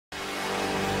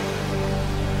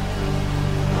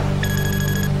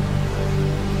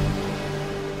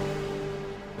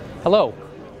Hello,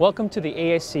 welcome to the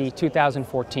ASC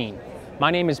 2014.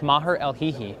 My name is Maher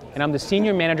El-Hihi, and I'm the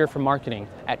Senior Manager for Marketing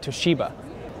at Toshiba.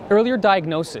 Earlier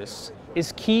diagnosis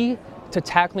is key to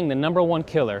tackling the #1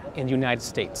 killer in the United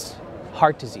States,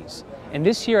 heart disease. And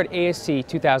this year at ASC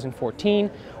 2014,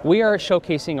 we are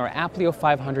showcasing our Apleo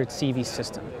 500 CV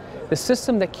system, the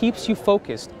system that keeps you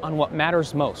focused on what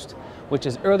matters most, which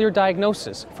is earlier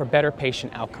diagnosis for better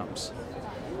patient outcomes.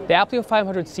 The Apleo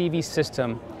 500 CV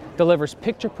system delivers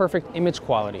picture-perfect image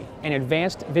quality and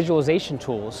advanced visualization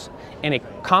tools in a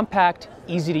compact,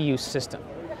 easy-to-use system.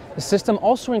 The system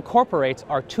also incorporates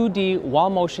our 2D wall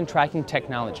motion tracking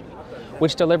technology,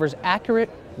 which delivers accurate,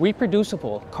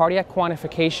 reproducible cardiac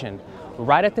quantification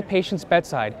right at the patient's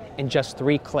bedside in just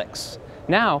 3 clicks.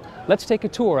 Now, let's take a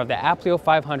tour of the Apleo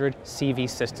 500 CV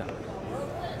system.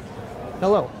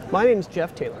 Hello, my name is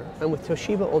Jeff Taylor. I'm with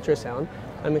Toshiba Ultrasound.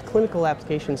 I'm a clinical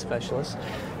application specialist,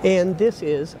 and this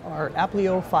is our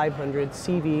Apleo 500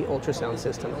 CV ultrasound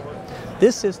system.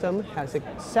 This system has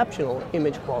exceptional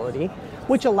image quality,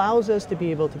 which allows us to be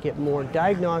able to get more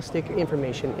diagnostic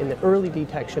information in the early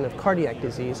detection of cardiac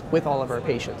disease with all of our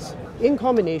patients. In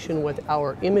combination with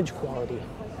our image quality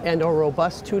and our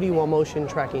robust 2D wall motion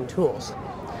tracking tools,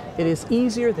 it is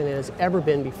easier than it has ever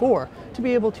been before to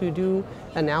be able to do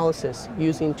analysis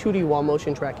using 2D wall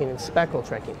motion tracking and speckle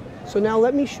tracking. So now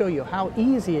let me show you how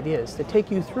easy it is to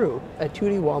take you through a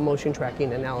 2D wall motion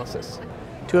tracking analysis.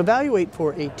 To evaluate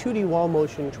for a 2D wall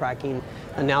motion tracking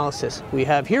analysis, we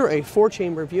have here a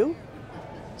 4-chamber view.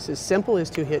 It's as simple as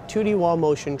to hit 2D wall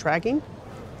motion tracking,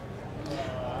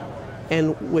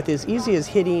 and with as easy as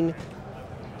hitting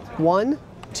 1,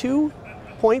 2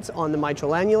 points on the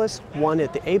mitral annulus, 1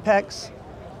 at the apex,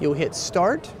 you'll hit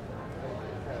start,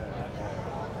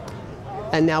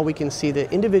 and now we can see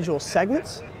the individual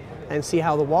segments and see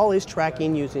how the wall is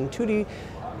tracking using 2D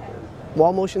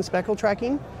wall motion speckle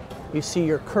tracking. You see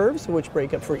your curves, which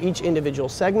break up for each individual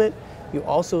segment. You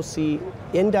also see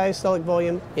in diastolic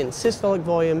volume, in systolic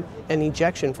volume, and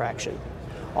ejection fraction.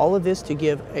 All of this to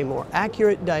give a more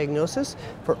accurate diagnosis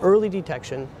for early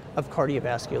detection of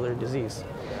cardiovascular disease.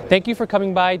 Thank you for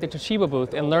coming by the Toshiba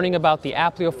booth and learning about the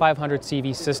Apleo 500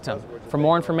 CV system. For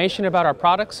more information about our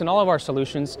products and all of our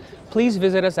solutions, please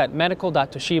visit us at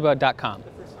medical.toshiba.com.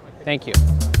 Thank you.